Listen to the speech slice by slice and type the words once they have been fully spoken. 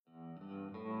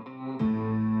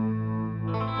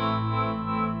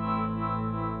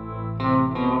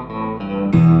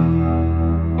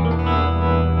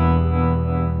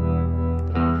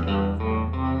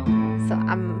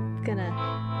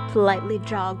politely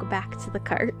jog back to the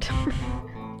cart.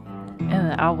 And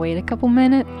then I'll wait a couple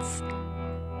minutes,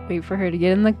 wait for her to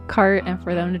get in the cart and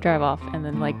for them to drive off, and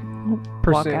then like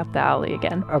walk out the alley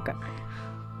again. Okay.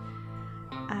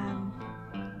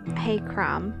 Hey,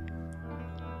 Crom.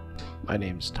 My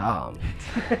name's Tom.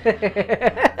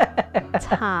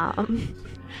 Tom.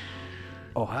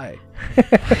 Oh, hi.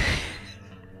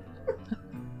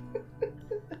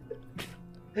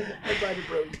 Everybody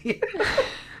broke to you.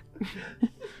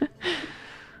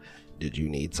 Did you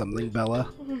need something,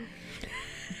 Bella?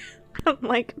 I'm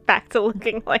like back to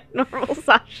looking like normal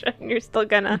Sasha, and you're still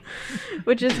gonna,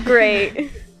 which is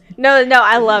great. No,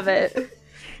 I love it.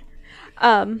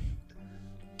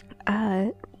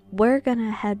 We're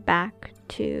gonna head back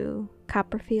to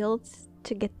Copperfields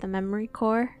to get the memory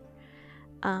core.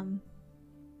 And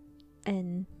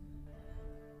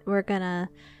we're gonna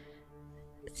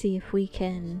see if we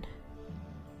can,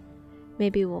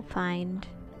 maybe we'll find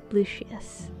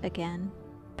Lucius again,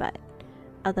 but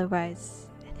otherwise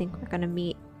I think we're gonna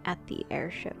meet at the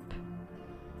airship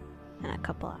in a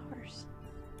couple hours.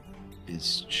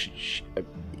 Is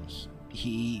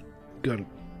he gonna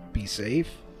be safe?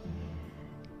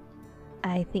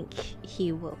 I think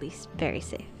he will be very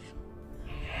safe.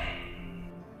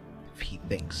 If he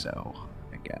thinks so,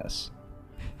 I guess.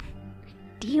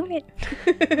 Damn it.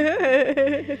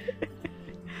 I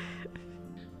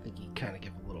think he kind of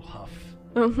give a little huff.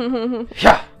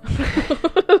 Yeah.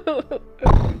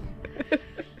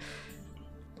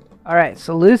 All right,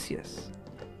 so Lucius,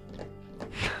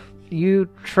 you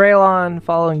trail on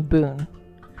following Boone.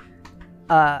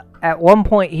 At one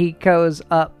point, he goes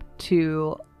up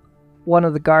to one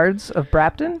of the guards of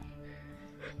Brapton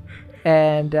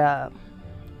and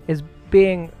is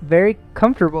being very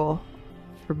comfortable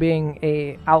for being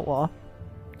a outlaw.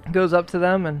 Goes up to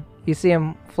them and you see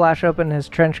him flash open his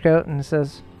trench coat and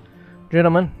says,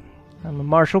 "Gentlemen, I'm a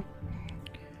marshal.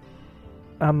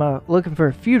 I'm looking for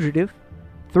a fugitive.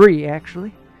 3,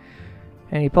 actually."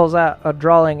 And he pulls out a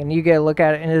drawing and you get a look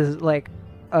at it, and it is like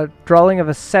a drawing of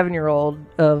a 7-year-old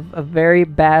of a very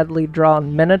badly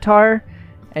drawn minotaur.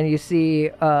 And you see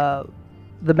the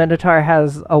minotaur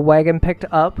has a wagon picked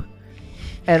up,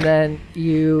 and then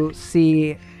you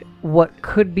see what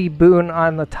could be Boone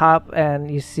on the top, and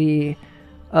you see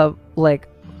a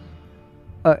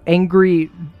angry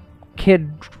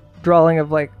kid drawing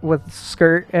of like with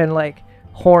skirt and like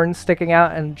horns sticking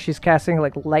out, and she's casting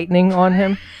like lightning on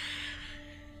him.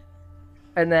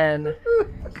 And then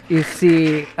you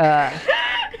see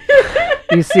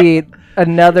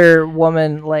another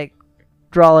woman like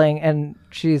drawing, and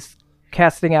she's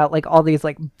casting out like all these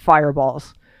like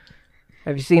fireballs.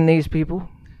 Have you seen these people?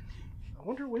 I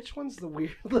wonder which one's the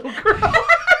weird little girl.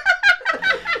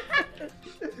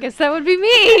 Guess that would be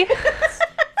me.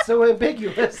 So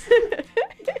ambiguous.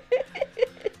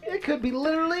 It could be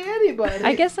literally anybody.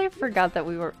 I guess I forgot that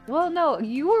we were... Well, no,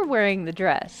 you were wearing the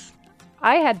dress.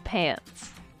 I had pants.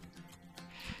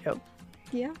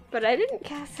 Yeah, but I didn't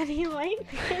cast any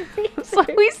lightning. So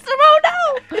we still don't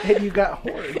know. And you got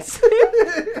horns.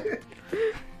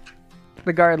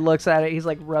 The guard looks at it. He's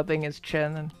like rubbing his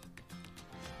chin. And,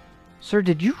 "Sir,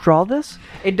 did you draw this?"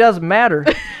 "It doesn't matter.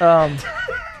 I'm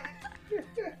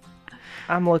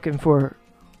looking for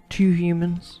 2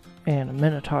 humans and a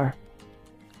minotaur."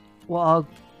 "Well, I'll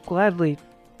gladly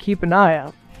keep an eye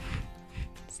out."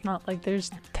 It's not like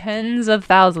there's tens of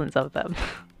thousands of them.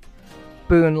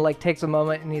 Boone like takes a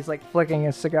moment and he's like flicking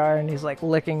his cigar and he's like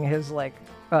licking his like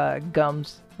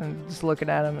gums and just looking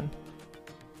at him, and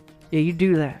 "Yeah, you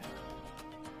do that."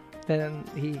 And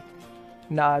he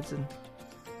nods and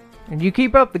 "You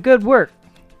keep up the good work."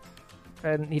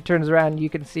 And he turns around and you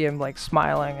can see him like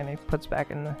smiling, and he puts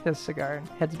back in his cigar and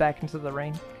heads back into the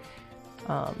rain.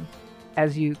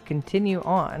 As you continue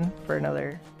on for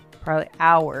another probably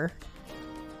hour,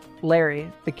 Larry,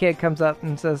 the kid, comes up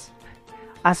and says,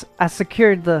 I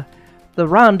secured the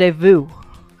rendezvous."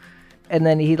 And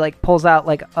then he like pulls out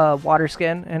like a water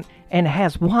skin and it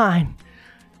has wine.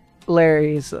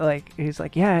 Larry's like, he's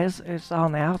like, "Yeah, it's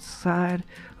on the outside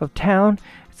of town.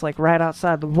 It's like right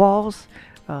outside the walls.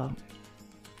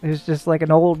 There's just like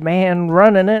an old man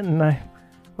running it, and I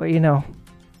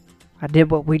did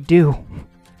what we do."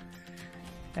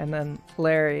 And then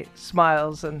Larry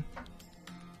smiles and,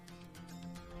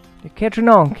 "You're catching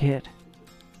on, kid."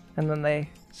 And then they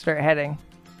start heading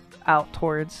out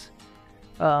towards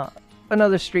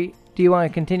another street. Do you want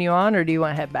to continue on, or do you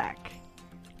want to head back?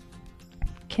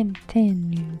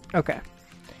 Continue. Okay.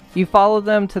 You follow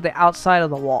them to the outside of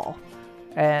the wall,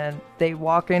 and they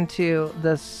walk into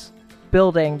this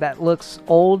building that looks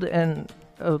old and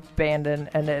abandoned,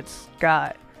 and it's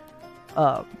got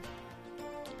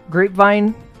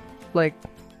grapevine, like,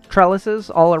 trellises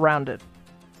all around it.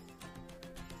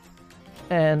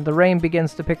 And the rain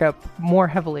begins to pick up more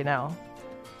heavily now.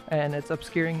 And it's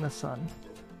obscuring the sun.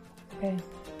 Okay.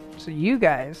 So you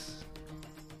guys,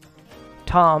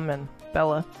 Tom and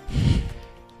Bella,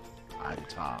 I'm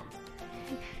Tom.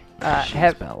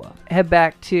 head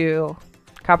back to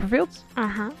Copperfields.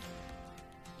 Uh-huh.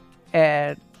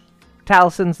 And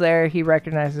Talison's there. He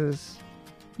recognizes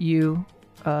you,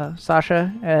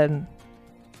 Sasha, and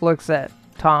looks at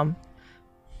Tom.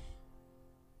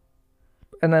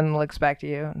 And then looks back to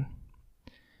you. And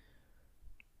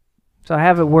so I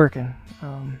have it working.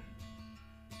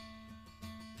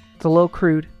 It's a little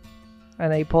crude.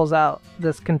 And then he pulls out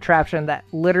this contraption that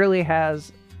literally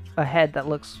has a head that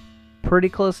looks pretty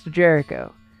close to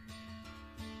Jericho.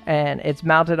 And it's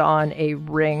mounted on a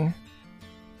ring.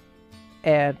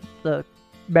 And the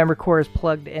memory core is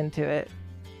plugged into it.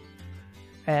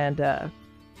 And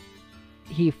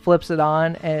he flips it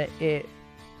on and it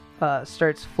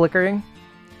starts flickering.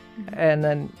 Mm-hmm. And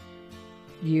then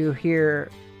you hear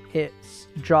its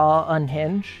jaw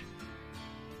unhinge.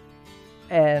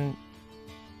 And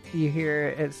you hear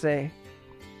it say,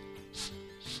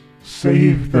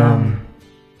 Save them.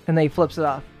 And then he flips it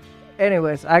off.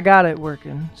 Anyways, I got it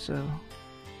working, so.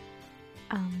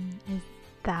 Is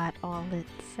that all it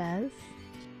says?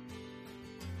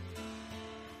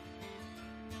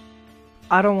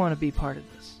 I don't want to be part of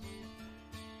this.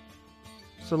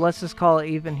 So let's just call it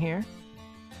even here.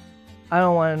 I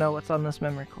don't want to know what's on this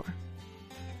memory core.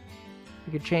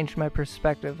 It could change my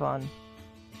perspective on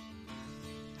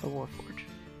the Warforge.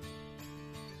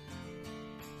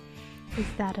 Is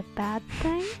that a bad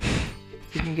thing?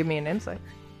 You can give me an insight.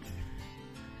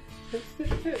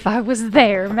 If I was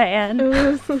there,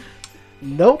 man.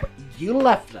 Nope, you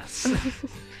left us.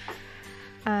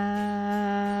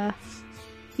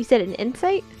 You said an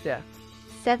insight? Yeah.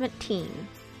 17.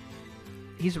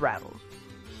 He's rattled.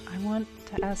 I want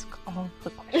to ask all the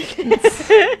questions.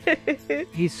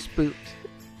 He's spooked.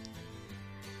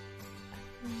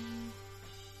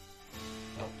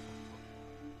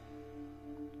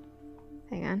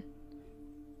 Hang on.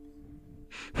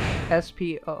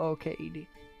 Spooked.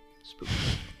 Spooked.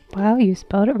 Wow, you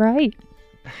spelled it right.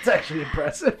 It's actually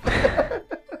impressive.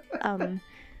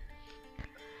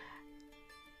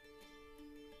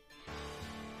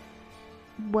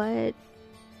 What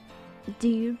do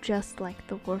you just like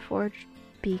the Warforged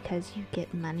because you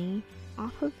get money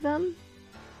off of them?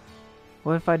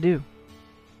 What if I do?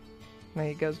 And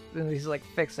he goes, and he's like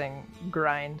fixing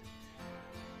grind.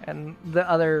 And the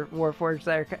other Warforged,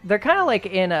 they're kind of like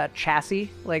in a chassis,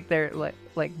 like they're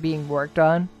like being worked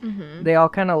on. Mm-hmm. They all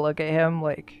kind of look at him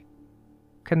like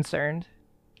concerned,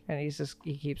 and he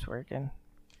keeps working.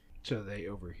 So are they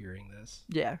overhearing this?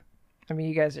 Yeah, I mean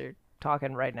you guys are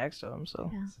talking right next to him,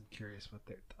 so. Yeah. I'm curious what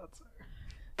their thoughts are.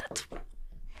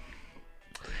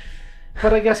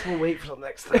 But I guess we'll wait for the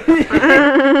next time.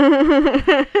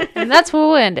 And that's where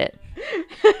we'll end it.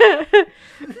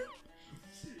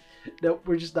 Nope,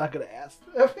 we're just not gonna ask.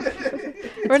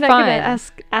 We're not fine. gonna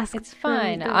ask. It's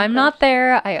fine. I'm not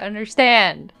there. I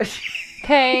understand.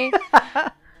 Okay.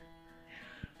 I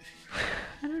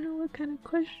don't know what kind of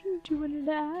questions you wanted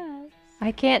to ask.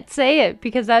 I can't say it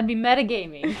because that'd be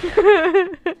metagaming.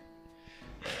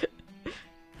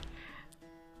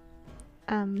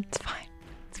 It's fine.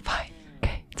 It's fine.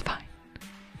 Okay, it's fine.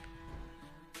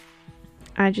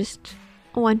 I just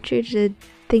want you to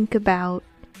think about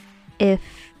if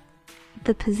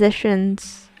the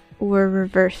positions were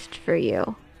reversed for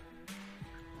you.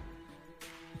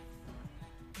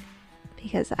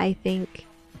 Because I think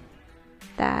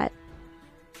that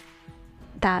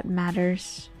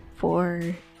matters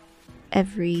for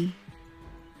everyone.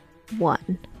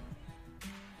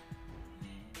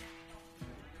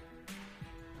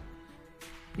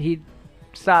 He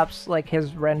stops like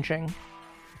his wrenching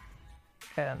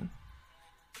and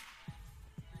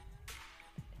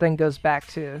then goes back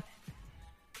to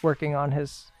working on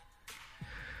his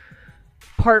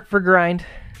part for grind.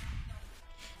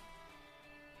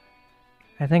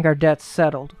 I think our debt's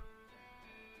settled.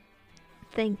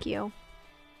 Thank you.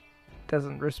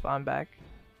 Doesn't respond back.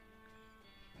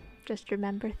 Just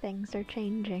remember things are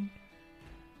changing.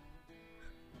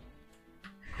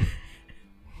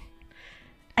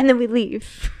 And then we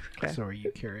leave. Okay. So are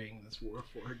you carrying this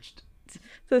Warforged?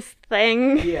 This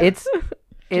thing. Yeah.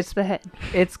 It's the head.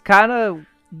 It's kind of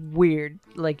weird.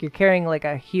 Like you're carrying like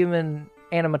a human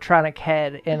animatronic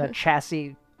head in a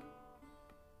chassis,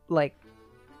 like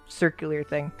circular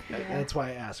thing. That's why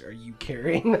I asked, are you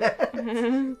carrying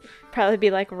that? Probably be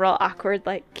like real awkward,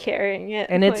 like carrying it.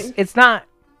 And like... it's not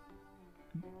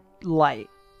light.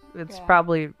 It's Yeah.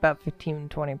 probably about 15,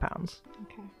 20 pounds.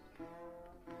 Okay.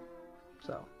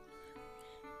 So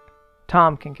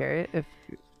Tom can carry it if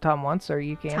Tom wants, or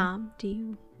you can. Tom, do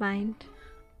you mind?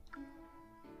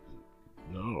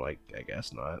 No, I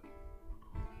guess not.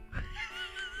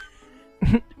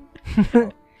 I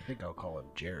think I'll call him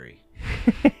Jerry.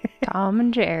 Tom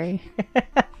and Jerry.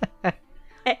 I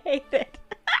hate it.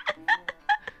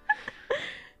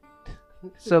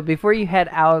 So before you head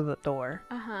out of the door,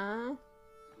 Uh-huh.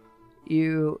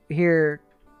 you hear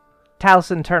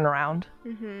Taliesin turn around.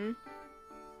 Mm-hmm.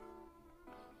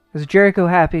 Is Jericho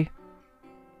happy?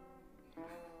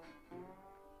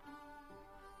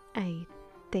 I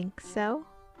think so.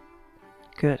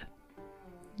 Good.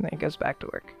 And then he goes back to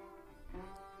work.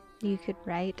 You could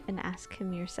write and ask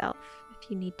him yourself if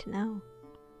you need to know.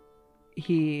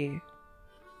 He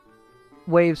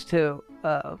waves to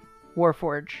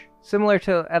Warforge, similar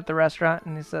to at the restaurant,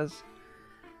 and he says,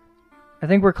 I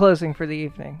think we're closing for the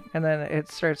evening. And then it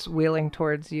starts wheeling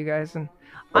towards you guys, and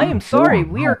I am sorry,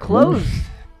 we are closed.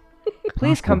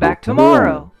 Please come back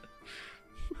tomorrow.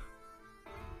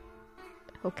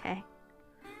 Okay.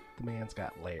 The man's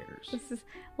got layers. This is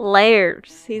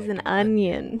layers. He's Like an an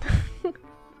onion.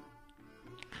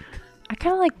 I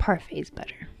kind of like parfaits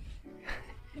better.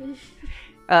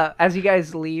 As you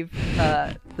guys leave,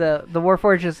 the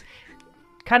Warforge is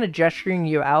kind of gesturing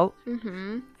you out,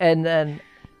 Mm-hmm. and then,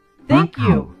 thank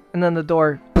you, and then the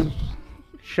door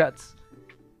shuts.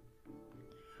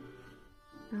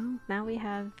 Well, now we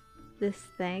have this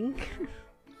thing.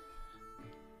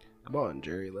 Come on,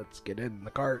 Jerry, let's get in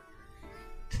the cart.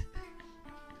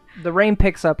 The rain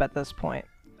picks up at this point.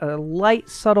 A light,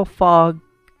 subtle fog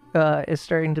is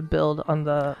starting to build on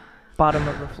the bottom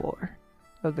of the floor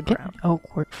of the ground.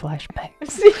 Awkward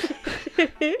flashbacks.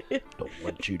 Don't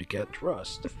want you to catch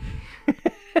rust.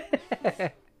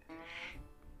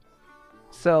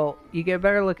 So you get a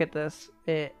better look at this.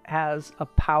 It has a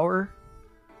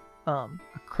a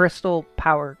crystal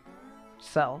power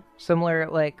cell, similar,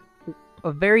 like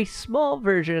a very small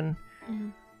version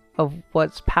Mhm. of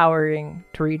what's powering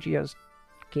Torigio's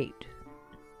gate.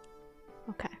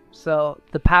 Okay. So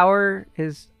the power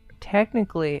is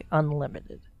technically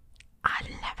unlimited.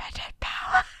 Unlimited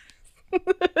power.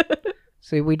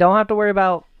 So we don't have to worry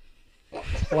about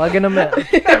plugging them in.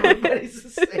 Everybody's the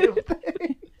same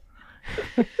thing.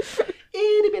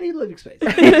 Itty bitty living space.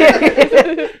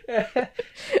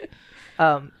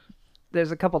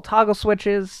 There's a couple toggle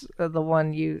switches. The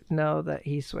one you know that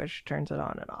he switched turns it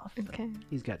on and off. Okay.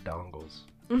 He's got dongles.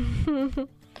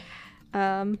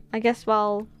 I guess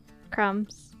while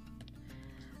Crumb's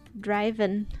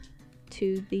driving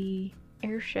to the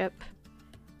airship,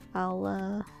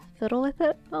 I'll fiddle with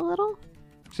it a little.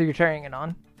 So you're turning it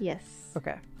on? Yes.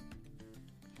 Okay.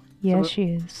 Yeah, So- she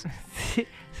is.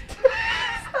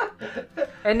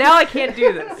 And now I can't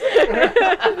do this.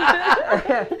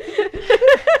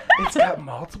 It's got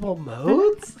multiple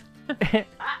modes?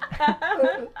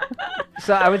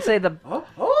 So I would say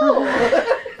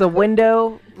the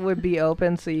window would be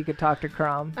open so you could talk to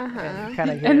Crom and kind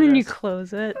of And then you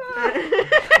close it.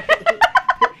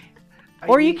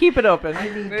 or you keep it open. I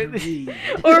need to read.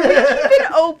 Or we keep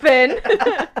it open.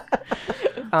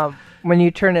 When you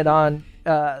turn it on,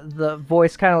 the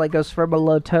voice kind of like goes from a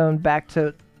low tone back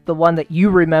to the one that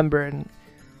you remember, and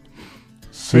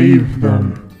Save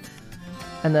them.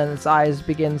 then its eyes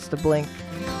begins to blink.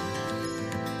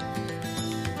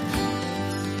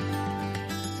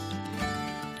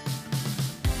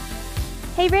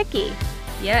 Hey, Ricky.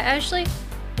 Yeah, Ashley?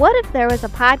 What if there was a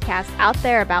podcast out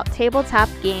there about tabletop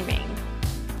gaming?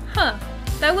 Huh,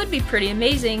 that would be pretty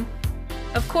amazing.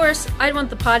 Of course, I'd want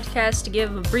the podcast to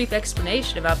give a brief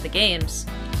explanation about the games.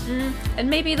 And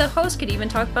maybe the host could even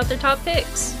talk about their top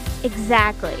picks.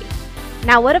 Exactly.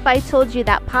 Now, what if I told you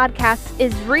that podcast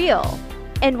is real,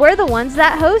 and we're the ones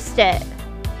that host it?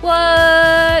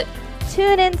 What?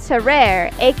 Tune in to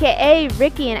Rare, aka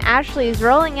Ricky and Ashley's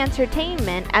Rolling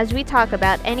Entertainment, as we talk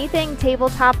about anything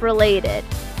tabletop related.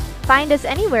 Find us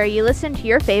anywhere you listen to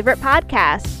your favorite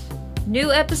podcasts.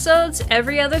 New episodes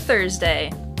every other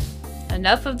Thursday.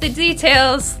 Enough of the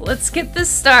details, let's get this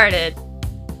started.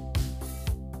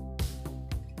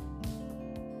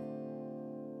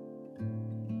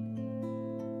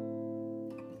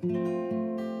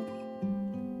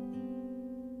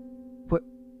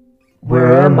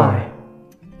 Where am I?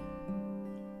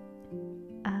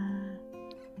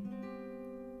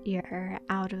 You're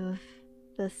out of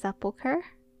the sepulcher?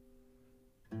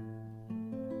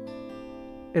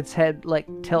 Its head like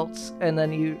tilts, and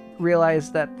then you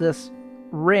realize that this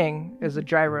ring is a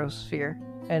gyrosphere,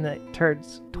 and it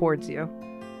turns towards you.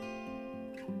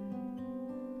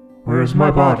 Where Where is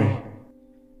my body?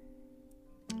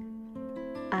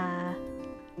 I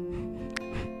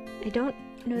don't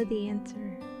know the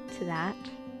answer to that.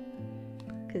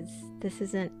 Because this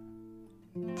isn't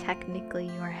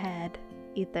technically your head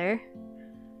either.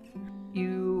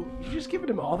 You You're just giving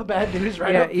him all the bad news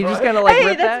right yeah, up you just front. kind of like Hey,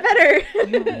 rip that's that. better!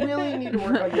 You really need to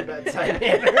work on your bedside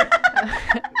manner.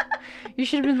 You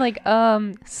should have been like,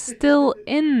 still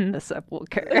in the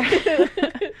sepulcher.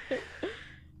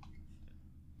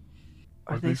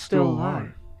 Are they still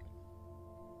alive?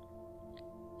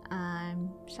 I'm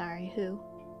sorry, who?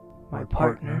 My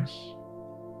partners,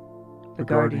 the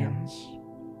guardians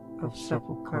of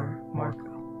Sepulchre Marco.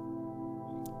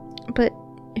 But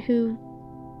who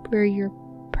were your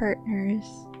partners?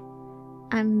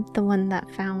 I'm the one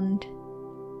that found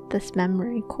this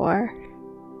memory core.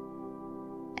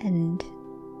 And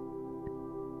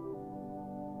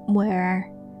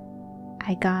where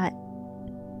I got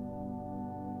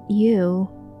you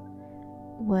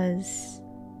was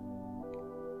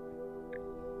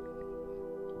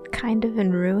kind of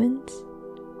in ruins.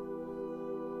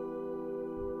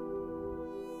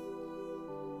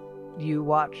 You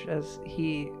watch as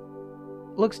he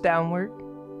looks downward,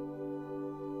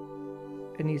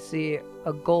 and you see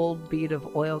a gold bead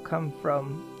of oil come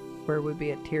from where would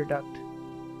be a tear duct.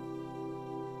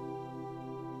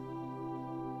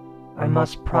 I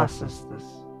must process this.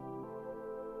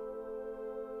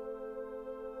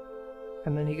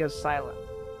 And then he goes silent.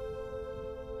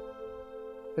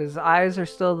 His eyes are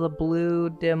still the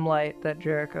blue dim light that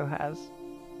Jericho has.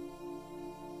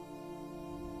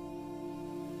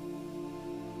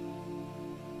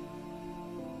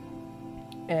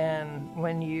 And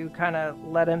when you kind of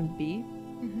let him be,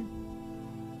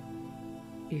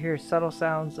 you hear subtle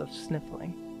sounds of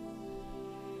sniffling.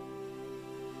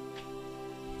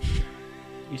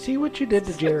 You see what you did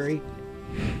to Jerry?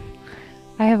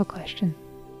 I have a question.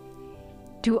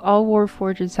 Do all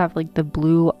Warforges have like the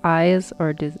blue eyes,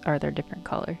 or are there different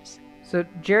colors? So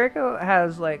Jericho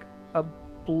has like a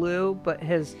blue, but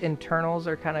his internals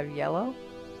are kind of yellow.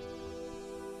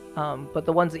 But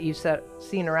the ones that you've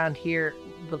seen around here,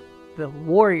 the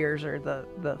warriors or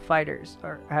the fighters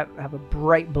have a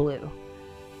bright blue.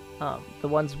 The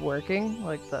ones working,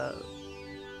 like the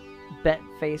bent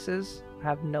faces,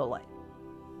 have no light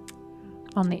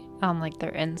On like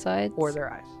their insides or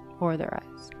their eyes. or their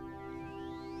eyes.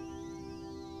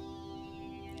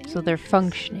 So they're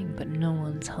functioning, but no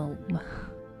one's home.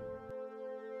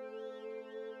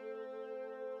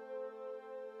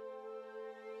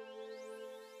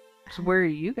 So where are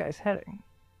you guys heading?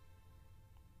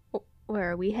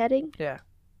 Where are we heading? Yeah,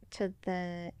 To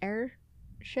the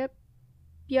airship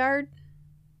yard?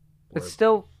 it's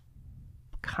still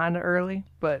kind of early,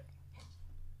 but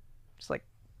it's like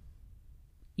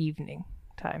evening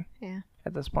time. Yeah.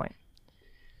 At this point.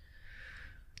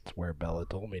 That's where Bella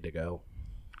told me to go.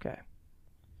 Okay.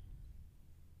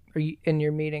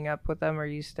 You're meeting up with them, or are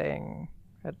you staying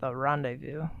at the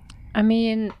rendezvous? I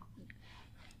mean,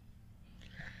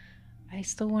 I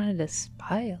still wanted to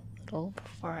spy a little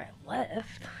before I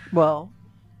left. Well,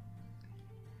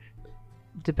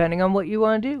 depending on what you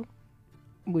want to do,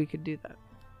 we could do that.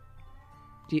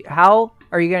 How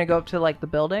are you going to go up to like the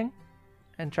building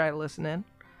and try to listen in?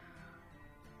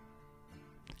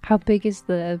 How big is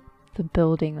the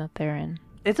building that they're in?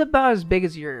 It's about as big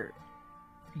as your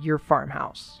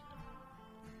farmhouse.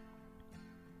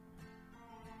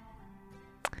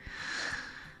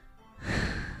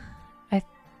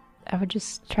 I would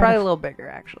just It's try probably to a little bigger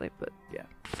actually, but yeah.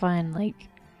 find like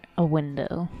a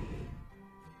window.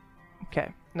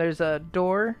 Okay. There's a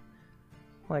door,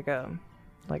 like a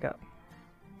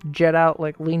jet out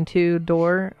like lean-to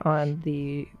door on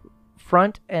the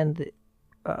front and the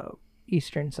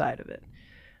eastern side of it.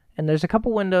 And there's a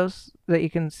couple windows that you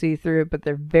can see through, but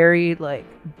they're very like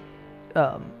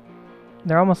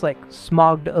they're almost like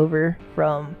smogged over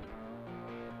from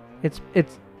it's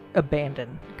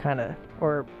abandoned kind of,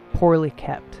 or poorly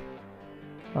kept.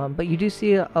 But you do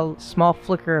see a small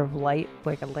flicker of light,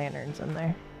 like a lantern's in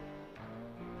there.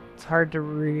 It's hard to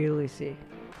really see.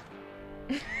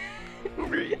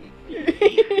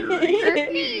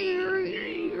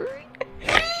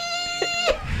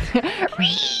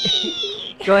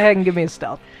 Go ahead and give me a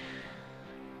stealth.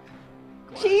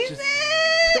 She's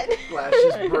it! Glass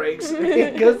just breaks and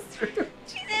it goes through.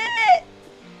 She's in it!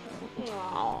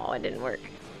 Oh, it didn't work.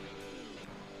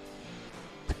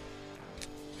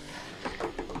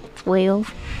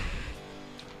 12.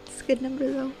 It's a good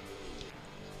number though.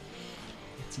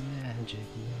 It's magic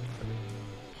number.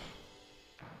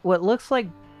 What looks like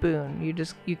Boone,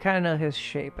 you kind of know his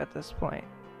shape at this point.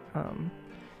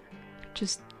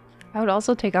 Just I would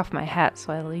also take off my hat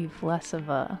so I leave less of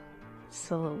a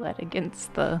silhouette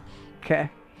against the... Okay.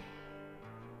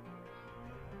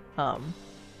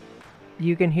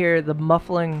 You can hear the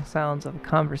muffling sounds of a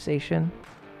conversation,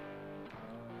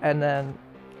 and then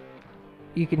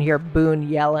you can hear Boone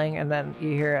yelling, and then you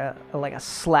hear a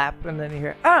slap, and then you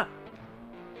hear ah,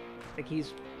 like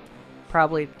he's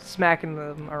probably smacking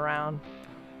them around.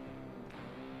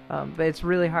 But it's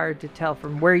really hard to tell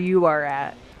from where you are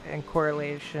at in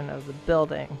correlation of the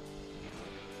building.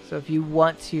 So if you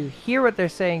want to hear what they're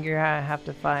saying, you're gonna have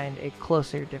to find a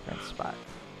closer, different spot.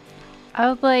 I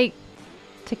would like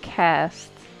to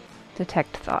cast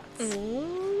Detect Thoughts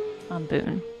on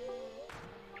Boone.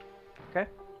 Okay.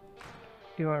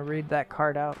 Do you want to read that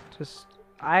card out?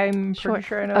 I'm pretty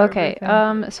sure I know. Okay,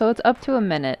 everything. so it's up to a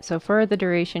minute. So for the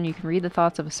duration, you can read the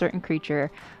thoughts of a certain creature.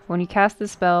 When you cast the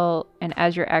spell, and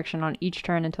as your action on each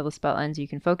turn until the spell ends, you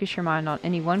can focus your mind on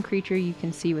any one creature you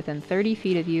can see within 30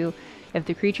 feet of you. If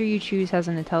the creature you choose has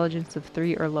an intelligence of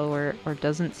 3 or lower, or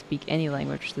doesn't speak any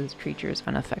language, this creature is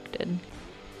unaffected.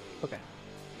 Okay.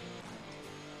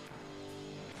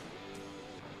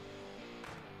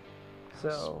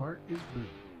 So Smart is Boone.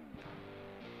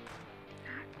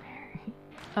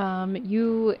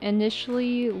 You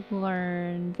initially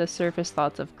learn the surface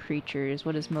thoughts of creatures,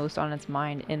 what is most on its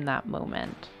mind in that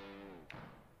moment.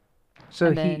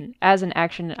 And then, as an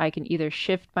action, I can either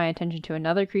shift my attention to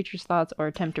another creature's thoughts or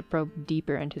attempt to probe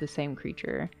deeper into the same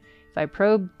creature. If I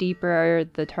probe deeper,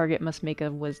 the target must make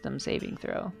a wisdom saving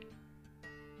throw.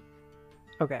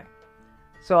 Okay.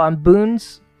 So on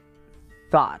Boone's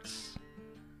thoughts,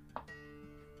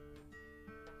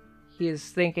 he is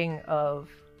thinking of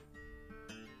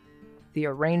the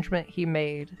arrangement he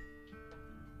made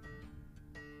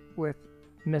with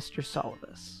Mr.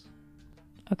 Solidus.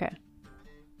 Okay.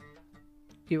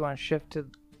 Do you want to shift to...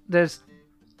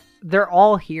 They're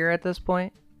all here at this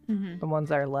point. Mm-hmm. The ones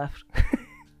that are left.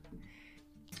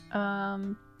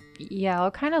 Yeah,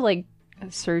 I'll kind of like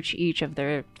search each of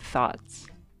their thoughts.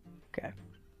 Okay.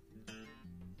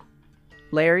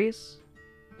 Larry's?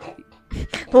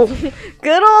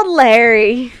 Good old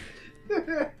Larry.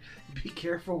 Be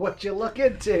careful what you look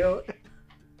into.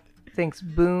 Thinks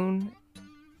Boone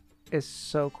is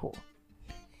so cool.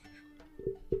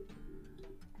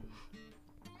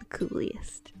 The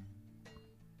coolest.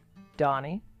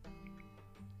 Donnie?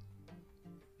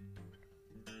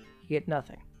 You get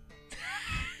nothing.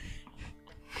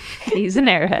 He's an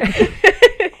airhead.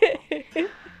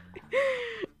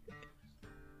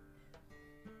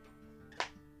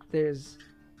 There's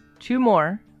 2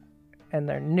 more, and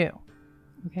they're new.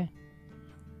 Okay.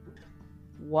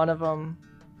 One of them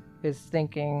is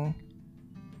thinking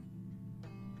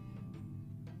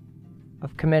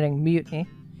of committing mutiny.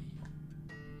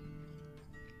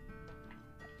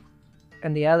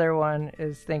 And the other one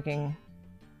is thinking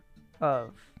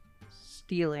of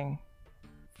stealing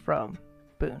from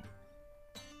Boone.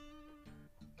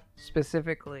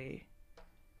 Specifically,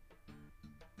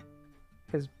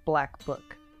 his black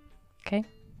book. Okay.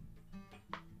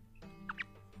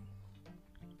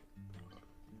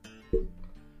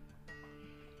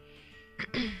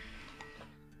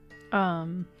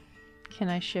 Can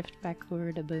I shift back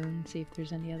over to Boone, see if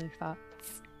there's any other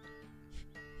thoughts?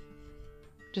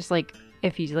 Just like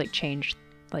if he's like changed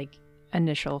like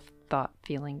initial thought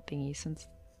feeling thingy since.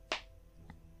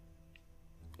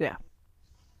 Yeah.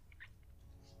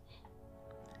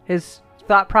 His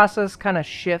thought process kind of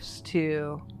shifts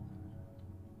to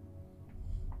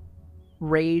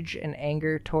rage and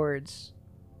anger towards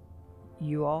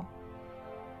you all.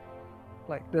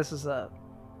 Like, this is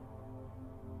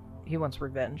he wants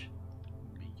revenge.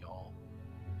 Y'all.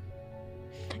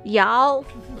 Y'all.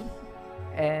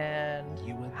 And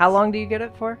You win. how long do you get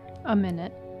it for? A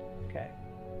minute. Okay.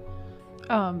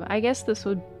 I guess this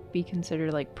would be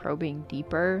considered like probing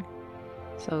deeper.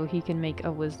 So he can make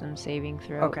a wisdom saving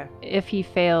throw. Okay. If he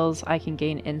fails, I can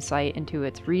gain insight into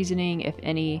its reasoning, if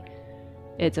any,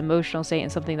 its emotional state,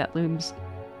 and something that looms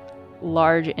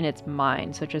large in its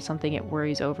mind, such as something it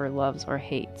worries over, loves, or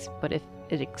hates. But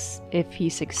if he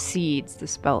succeeds, the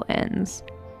spell ends.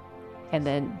 And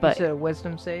then, but Is it a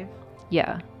wisdom save?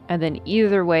 yeah, and then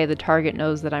either way, the target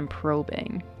knows that I'm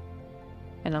probing.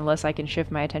 And unless I can shift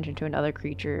my attention to another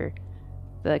creature,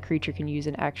 the creature can use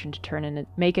an action to turn and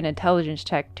make an intelligence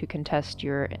check to contest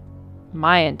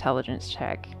my intelligence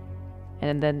check.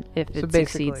 And then if So it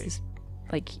basically- succeeds,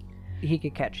 like, He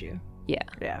could catch you. yeah.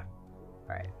 Yeah.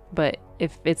 Alright. But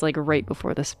if it's like right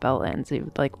before the spell ends, it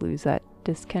would like lose that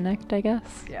disconnect, I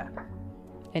guess. Yeah.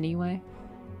 Anyway.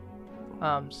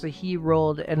 So he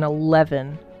rolled an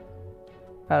 11.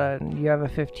 You have a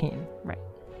 15. Right.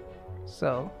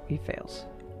 So he fails.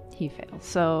 He fails.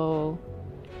 So,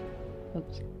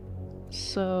 oops.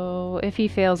 So if he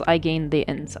fails, I gain the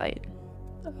insight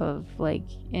of like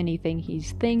anything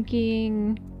he's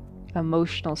thinking,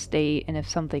 emotional state, and if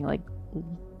something like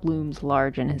looms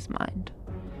large in his mind.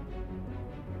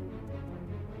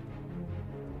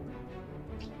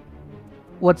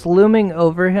 What's looming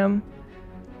over him?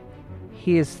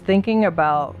 He is thinking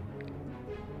about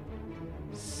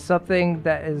something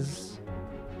that is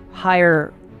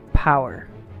higher power.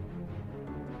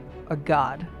 A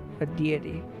god, a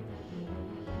deity.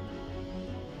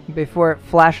 Before it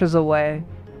flashes away,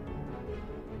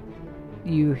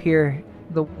 you hear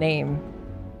the name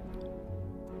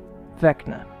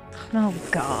Vecna. Oh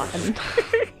God.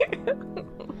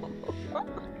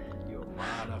 You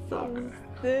motherfucker.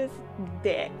 This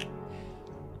dick.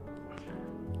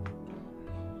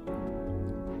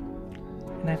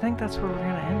 And I think that's where we're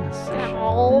gonna end this session.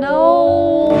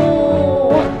 No.